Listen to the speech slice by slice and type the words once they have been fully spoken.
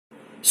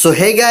सो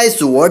hey guys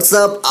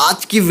what's up.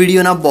 आज की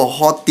video ना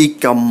बहुत ही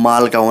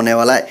कमाल का होने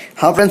वाला है।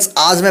 हाँ फ्रेंड्स,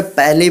 आज मैं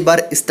पहली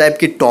बार इस टाइप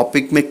की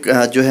टॉपिक में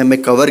जो है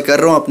मैं कवर कर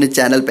रहा हूँ अपने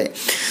चैनल पे।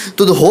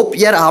 तो होप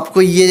यार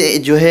आपको ये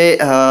जो है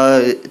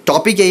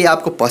टॉपिक है ये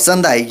आपको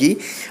पसंद आएगी।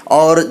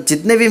 और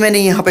जितने भी मैंने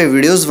यहाँ पे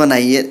वीडियोस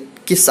बनाई है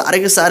कि सारे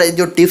के सारे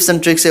जो टिप्स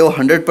एंड ट्रिक्स है वो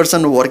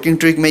 100% वर्किंग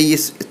ट्रिक मैं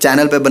इस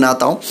चैनल पे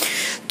बनाता हूँ।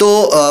 तो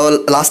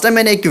लास्ट टाइम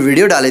मैंने एक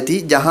वीडियो डाली थी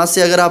जहाँ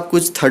से अगर आप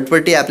कुछ थर्ड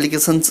पार्टी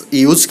एप्लीकेशंस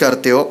यूज़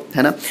करते हो,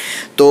 है ना,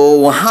 तो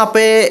वहाँ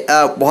पे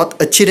बहुत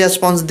अच्छी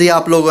रेस्पॉन्स दी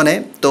आप लोगों ने।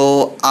 तो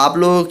आप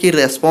लोगों की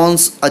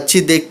रेस्पॉन्स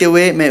अच्छी देखते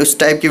हुए मैं उस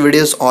टाइप की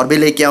वीडियोस और भी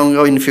लेके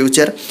आऊँगा इन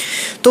फ्यूचर।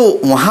 तो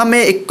वहाँ में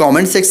एक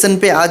कमेंट सेक्शन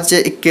पे आज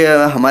एक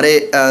हमारे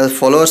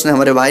फॉलोअर्स ने,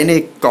 हमारे भाई ने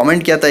एक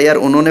कमेंट किया था यार।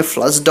 उन्होंने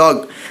फ्लश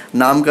डॉग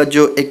नाम का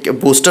जो एक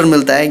बूस्टर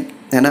मिलता है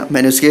ना,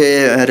 मैंने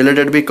उसके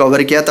रिलेटेड भी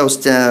कवर किया था उस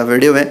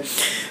वीडियो में।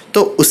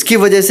 तो उसकी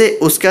वजह से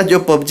उसका जो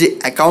पबजी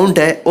अकाउंट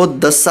है वो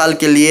 10 साल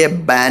के लिए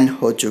बैन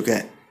हो चुका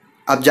है।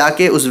 आप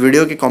जाके उस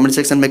वीडियो के कमेंट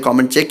सेक्शन में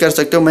कमेंट चेक कर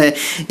सकते हो। मैं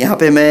यहाँ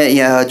पे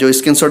मैं जो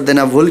स्क्रीनशॉट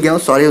देना भूल गया हूँ,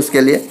 सॉरी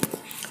उसके लिए।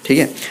 ठीक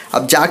है,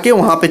 आप जाके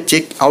वहाँ पे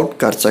चेक आउट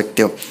कर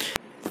सकते हो।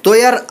 तो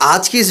यार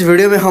आज की इस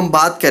वीडियो में हम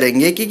बात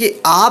करेंगे कि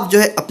आप जो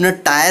है अपना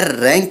टायर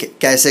रैंक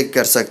कैसे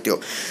कर सकते हो।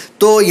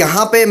 तो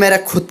यहाँ पे मेरा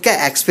खुद का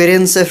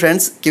एक्सपीरियंस है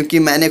फ्रेंड्स, क्योंकि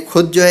मैंने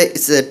खुद जो है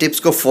इस टिप्स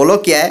को फॉलो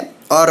किया है।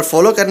 और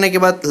फॉलो करने के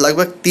बाद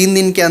लगभग 3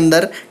 दिन के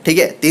अंदर, ठीक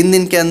है, 3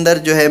 दिन के अंदर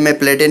जो है मैं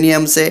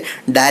प्लेटिनियम से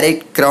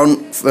डायरेक्ट क्राउन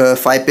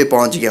 5 पे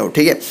पहुंच गया हूँ।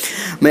 ठीक है,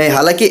 मैं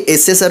हालांकि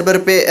एशिया सर्वर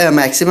पे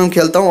मैक्सिमम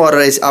खेलता हूँ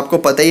और आपको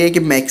पता ही है कि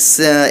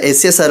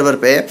एशिया सर्वर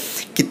पे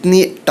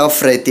कितनी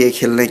टफ रहती है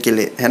खेलने के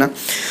लिए, है ना।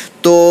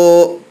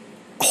 तो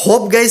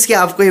होप गाइस कि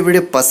आपको ये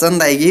वीडियो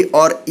पसंद आएगी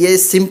और ये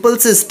सिंपल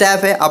से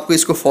स्टेप है, आपको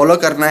इसको फॉलो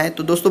करना है।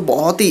 तो दोस्तों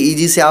बहुत ही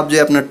इजी से आप जो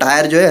है अपना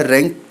टायर जो है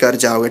रैंक कर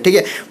जाओगे। ठीक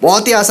है,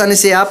 बहुत ही आसानी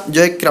से आप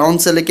जो है क्राउन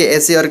से लेके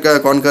एसी और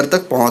कॉन्कर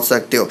तक पहुंच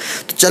सकते हो।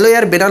 तो चलो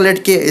यार बिना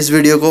लेट के इस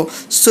वीडियो को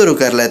शुरू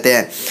कर लेते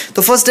हैं।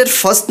 तो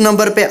फर्स्ट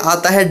नंबर पे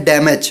आता है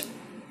डैमेज।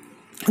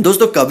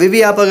 दोस्तों कभी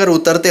भी आप अगर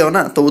उतरते हो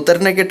ना, तो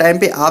उतरने के टाइम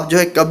पे आप जो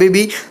है कभी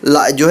भी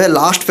जो है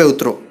लास्ट पे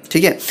उतरो।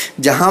 ठीक है,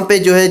 जहाँ पे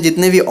जो है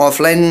जितने भी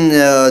ऑफलाइन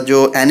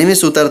जो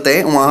एनिमीज उतरते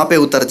हैं वहाँ पे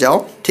उतर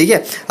जाओ। ठीक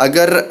है,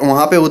 अगर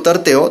वहाँ पे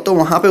उतरते हो तो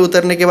वहाँ पे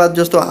उतरने के बाद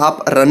दोस्तों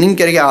आप रनिंग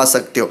करके आ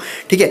सकते हो।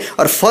 ठीक है,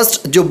 और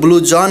फर्स्ट जो ब्लू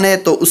जोन है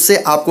तो उससे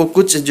आपको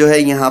कुछ जो है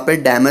यहाँ पे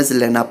डैमेज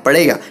लेना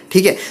पड़ेगा।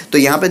 ठीक है, तो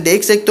यहाँ पे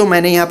देख सकते हो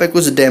मैंने यहाँ पे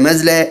कुछ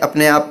डैमेज ले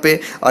अपने आप पे।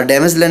 और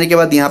डैमेज लेने के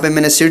बाद यहाँ पे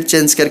मैंने सीट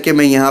चेंज करके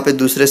मैं यहाँ पे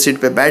दूसरे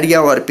सीट पे बैठ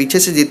गया। और पीछे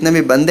से जितने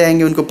भी बंदे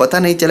आएंगे उनको पता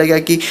नहीं चलेगा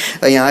कि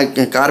यहाँ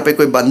कार पे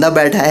कोई बंदा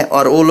बैठा है,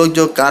 और वो लोग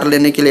जो कार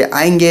लेने के लिए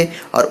आएंगे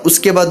और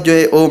उसके बाद जो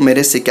है वो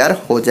मेरे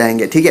शिकार हो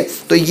जाएंगे। ठीक है,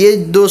 तो ये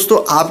दोस्तों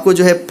आपको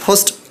जो है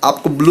फर्स्ट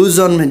आपको ब्लू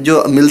जोन में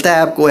जो मिलता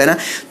है आपको, है ना,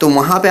 तो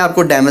वहाँ पे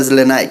आपको डैमेज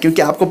लेना है।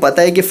 क्योंकि आपको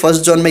पता है कि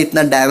फर्स्ट जोन में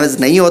इतना डैमेज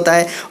नहीं होता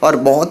है और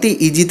बहुत ही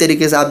इजी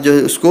तरीके से आप जो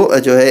है उसको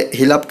जो है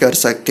हिल अप कर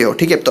सकते हो।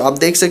 ठीक है, तो आप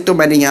देख सकते हो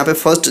मैंने यहाँ पे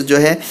फर्स्ट जो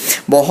है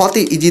बहुत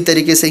ही इजी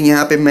तरीके से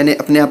यहाँ पे मैंने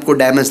अपने आप को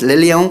डैमेज ले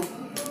लिया हूँ।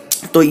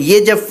 तो ये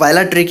जब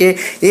पहला ट्रिक है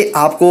ये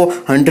आपको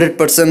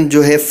 100%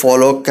 जो है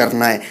फॉलो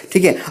करना है।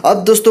 ठीक है,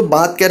 अब दोस्तों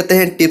बात करते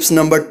हैं टिप्स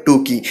नंबर 2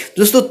 की।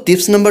 दोस्तों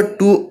टिप्स नंबर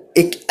 2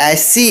 एक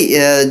ऐसी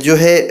जो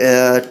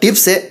है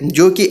टिप्स है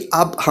जो कि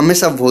आप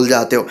हमेशा भूल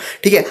जाते हो।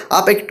 ठीक है,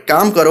 आप एक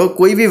काम करो,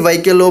 कोई भी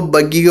व्हीकल हो,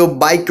 बग्गी हो,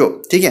 बाइक हो,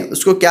 ठीक है,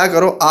 उसको क्या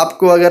करो,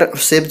 आपको अगर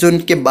सेफ जोन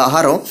के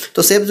बाहर हो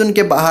तो सेफ जोन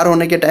के बाहर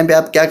होने के टाइम पे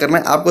आप क्या करना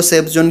है, आपको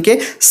सेफ जोन के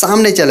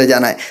सामने चले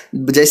जाना है।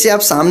 जैसे आप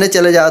सामने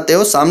चले जाते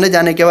हो, सामने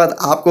जाने के बाद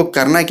आपको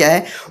करना क्या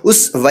है,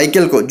 उस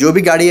व्हीकल को, जो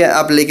भी गाड़ी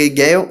आप लेके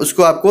गए हो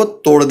उसको आपको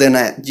तोड़ देना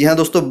है। जी हाँ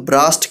दोस्तों,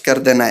 ब्रास्ट कर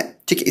देना है।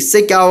 ठीक है,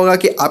 इससे क्या होगा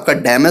कि आपका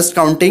डैमेज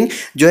काउंटिंग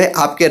जो है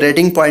आपके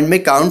रेटिंग पॉइंट में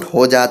काउंट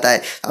हो जाता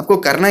है। आपको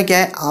करना क्या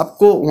है,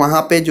 आपको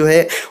वहां पे जो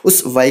है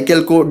उस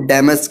व्हीकल को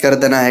डैमेज कर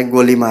देना है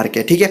गोली मार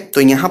के। ठीक है,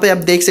 तो यहाँ पे आप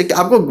देख सकते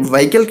हैं, आपको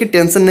व्हीकल की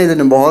टेंशन नहीं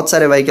लेना, बहुत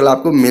सारे व्हीकल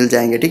आपको मिल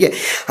जाएंगे। ठीक है,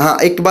 हाँ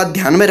एक बात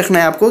ध्यान में रखना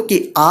है आपको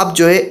कि आप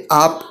जो है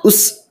आप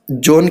उस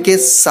जोन के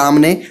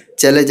सामने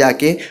चले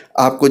जाके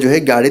आपको जो है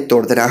गाड़ी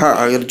तोड़ देना। हाँ,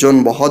 अगर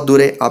जोन बहुत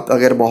दूर है, आप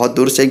अगर बहुत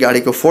दूर से गाड़ी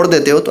को फोड़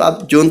देते हो तो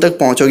आप जोन तक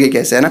पहुंचोगे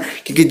कैसे, है ना,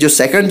 क्योंकि जो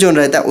सेकंड जोन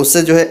रहता है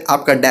उससे जो है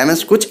आपका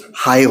डैमेज कुछ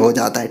हाई हो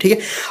जाता है। ठीक है,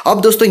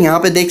 अब दोस्तों यहाँ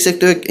पे देख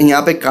सकते हो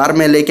यहाँ पे कार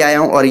में लेके आया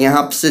हूँ और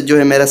यहाँ से जो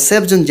है मेरा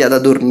सेफ जोन ज़्यादा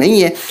दूर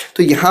नहीं है।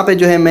 तो यहाँ पे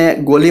जो है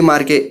मैं गोली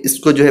मार के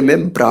इसको जो है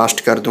मैं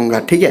ब्रास्ट कर दूंगा।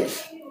 ठीक है,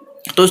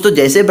 दोस्तों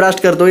जैसे ब्रास्ट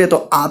कर दोगे तो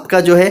आपका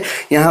जो है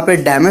यहाँ पे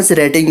डैमेज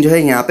रेटिंग जो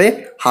है यहाँ पे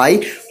हाई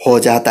हो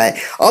जाता है।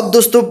 अब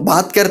दोस्तों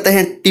बात करते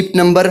हैं टिप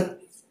नंबर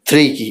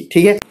 3 की।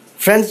 ठीक है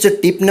फ्रेंड्स, जो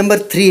टिप नंबर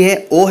 3 है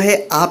वो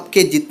है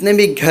आपके जितने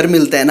भी घर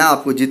मिलते हैं ना,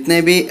 आपको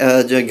जितने भी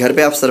जो घर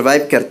पे आप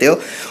सर्वाइव करते हो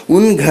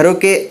उन घरों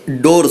के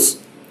डोर्स,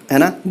 है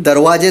ना,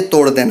 दरवाजे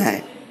तोड़ देना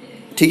है।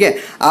 ठीक है,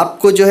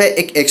 आपको जो है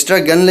एक एक्स्ट्रा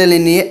गन ले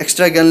लेनी है।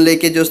 एक्स्ट्रा गन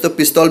लेके दोस्तों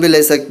पिस्तौल भी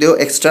ले सकते हो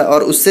एक्स्ट्रा,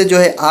 और उससे जो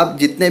है आप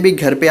जितने भी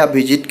घर पे आप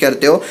विजिट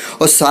करते हो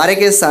और सारे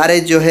के सारे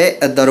जो है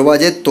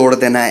दरवाजे तोड़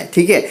देना है।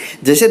 ठीक है,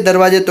 जैसे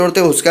दरवाजे तोड़ते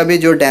हो उसका भी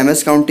जो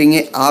डैमेज काउंटिंग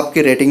है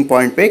आपके रेटिंग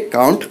पॉइंट पे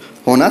काउंट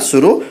होना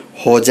शुरू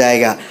हो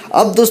जाएगा।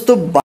 अब दोस्तों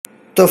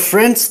तो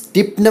फ्रेंड्स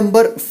टिप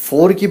नंबर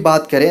 4 की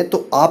बात करें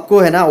तो आपको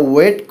है ना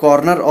wait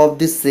corner of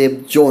the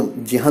safe zone.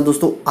 जी हाँ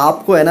दोस्तों,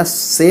 आपको है ना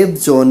सेफ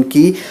जोन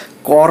की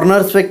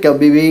कॉर्नर्स पे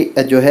कभी भी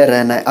जो है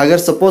रहना है। अगर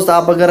सपोज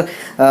आप अगर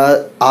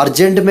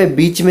अर्जेंट में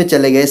बीच में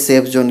चले गए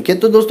सेफ जोन के,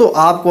 तो दोस्तों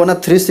आपको ना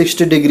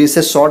 360 डिग्री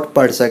से शॉट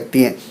पड़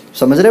सकती हैं।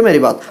 समझ रहे हो मेरी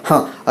बात?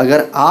 हाँ,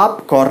 अगर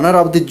आप कॉर्नर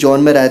ऑफ द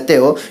जोन में रहते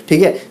हो,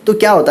 ठीक है, तो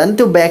क्या होता है ना,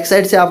 तो बैक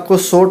साइड से आपको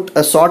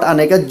शॉट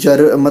आने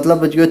का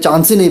मतलब जो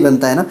चांस ही नहीं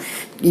बनता है ना।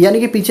 यानी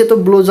कि पीछे तो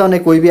ब्लो जोन है,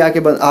 कोई भी आके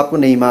आपको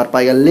नहीं मार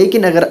पाएगा।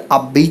 लेकिन अगर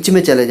आप बीच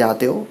में चले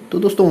जाते हो तो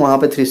दोस्तों वहाँ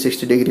पे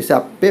 360 डिग्री से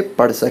आप पे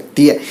पड़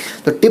सकती है।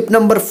 तो टिप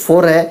नंबर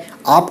 4 है,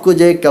 आपको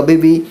जो है कभी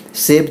भी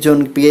सेफ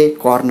जोन पे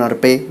कॉर्नर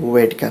पे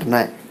वेट करना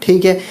है।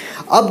 ठीक है,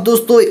 अब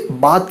दोस्तों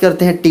बात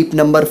करते हैं टिप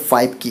नंबर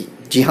 5 की।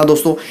 जी हाँ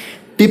दोस्तों,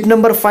 टिप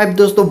नंबर 5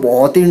 दोस्तों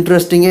बहुत ही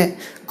इंटरेस्टिंग है।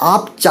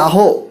 आप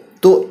चाहो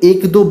तो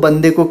 1-2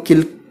 बंदे को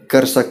किल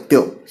कर सकते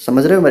हो।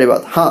 समझ रहे हो मेरी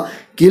बात? हाँ,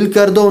 किल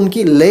कर दो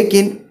उनकी,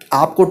 लेकिन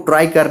आपको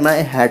ट्राई करना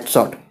है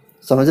हेडशॉट।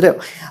 समझ रहे हो?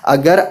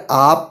 अगर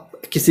आप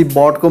किसी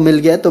बॉट को मिल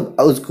गया तो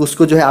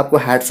उसको जो है आपको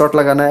हेडशॉट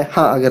लगाना है।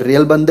 हाँ, अगर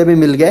रियल बंदे भी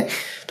मिल गए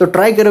तो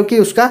ट्राई करो कि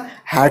उसका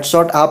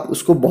हेडशॉट आप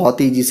उसको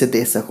बहुत ही ईजी से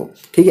दे सको।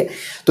 ठीक है,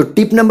 तो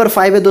टिप नंबर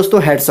 5 है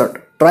दोस्तों हेडशॉट।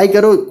 ट्राई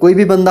करो, कोई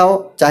भी बंदा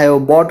हो, चाहे वो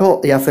बॉट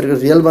हो या फिर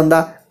रियल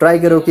बंदा, ट्राई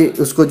करो कि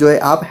उसको जो है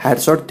आप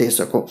हेडशॉट दे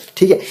सको।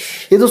 ठीक है,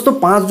 ये दोस्तों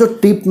 5 जो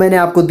टिप मैंने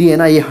आपको दी है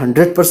ना, ये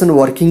 100%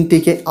 वर्किंग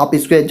टिक है। आप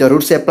इसको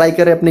जरूर से अप्लाई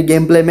करें अपने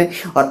गेम प्ले में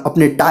और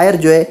अपने टायर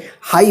जो है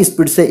हाई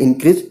स्पीड से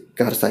इंक्रीज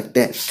कर सकते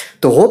हैं।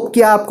 तो होप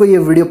कि आपको ये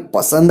वीडियो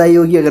पसंद आई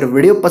होगी। अगर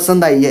वीडियो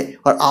पसंद आई है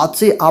और आज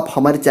से आप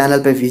हमारे चैनल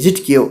पे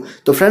विजिट किए हो,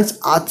 तो फ्रेंड्स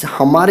आज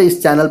हमारे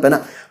इस चैनल पे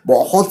ना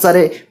बहुत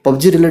सारे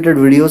PUBG related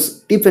videos,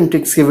 tip and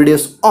tricks के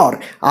वीडियोस और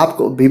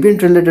आपको विभिन्न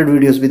रिलेटेड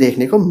वीडियोस भी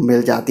देखने को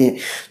मिल जाती हैं।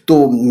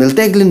 तो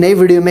मिलते हैं अगली नई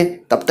वीडियो में,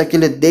 तब तक के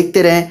लिए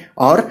देखते रहें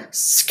और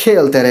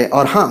खेलते रहें।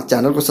 और हाँ,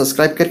 चैनल को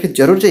सब्सक्राइब करके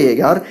जरूर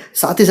जाइएगा और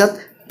साथ ही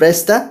साथ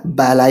प्रेस द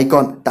बेल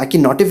आइकॉन, ताकि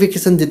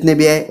नोटिफिकेशन जितने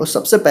भी आए वो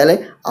सबसे पहले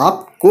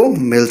आपको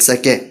मिल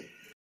सके।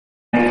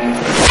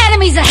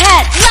 Enemies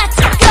ahead!